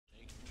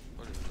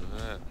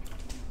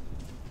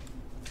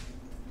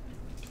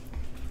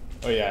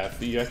Oh yeah,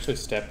 if you actually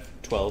step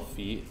 12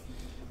 feet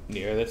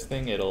near this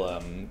thing,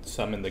 it'll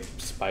summon the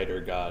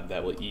spider god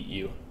that will eat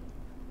you.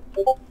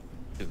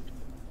 Dude,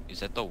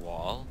 is that the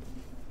wall?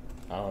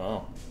 I don't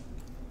know.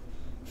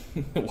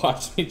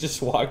 Watch me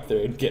just walk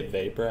through and get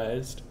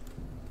vaporized.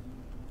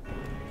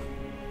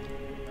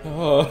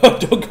 Oh,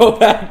 don't go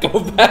back, go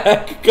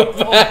back, go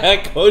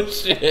back. Oh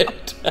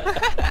shit. I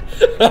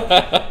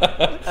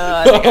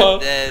think I'm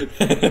dead.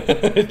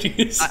 Do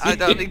you see? I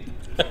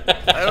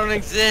don't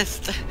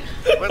exist.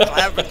 What's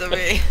happened to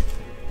me?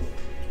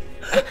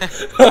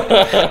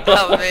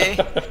 Help me.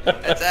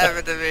 What's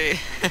happened to me?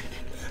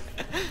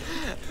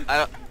 I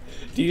don't.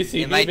 Do you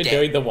see Am me I even dead?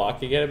 doing the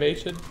walking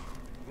animation?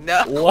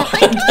 No. What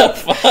the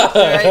fuck?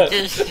 I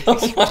just-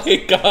 Oh my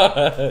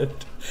god.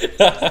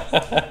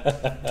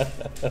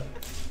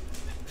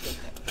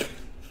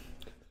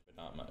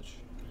 Not much.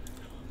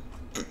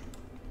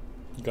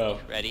 Go.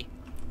 Ready?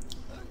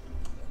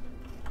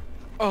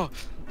 Oh,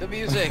 the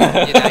music.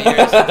 You know,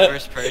 yours in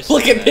first person.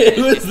 Look at this.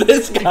 Who is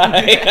this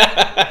guy?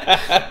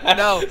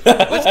 No.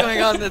 What's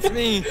going on? That's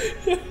me.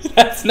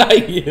 That's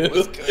not you.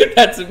 What's going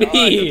That's on?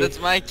 me. That's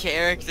my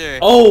character.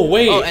 Oh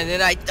wait. Oh, and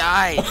then I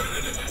died.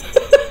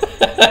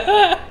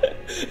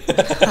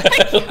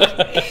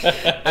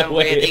 I'm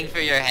Wait. waiting for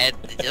your head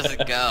to just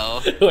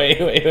go.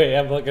 Wait.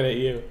 I'm looking at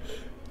you.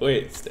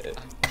 Wait.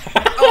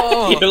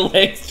 Oh. Your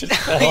legs just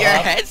fell Your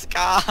off. head's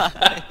gone.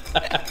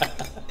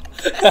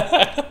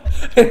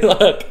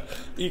 Look,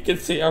 you can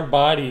see our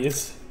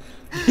bodies.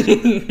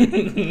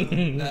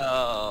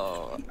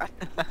 No. Oh my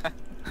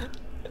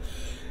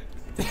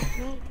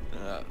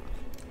God.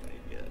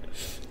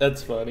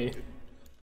 That's funny.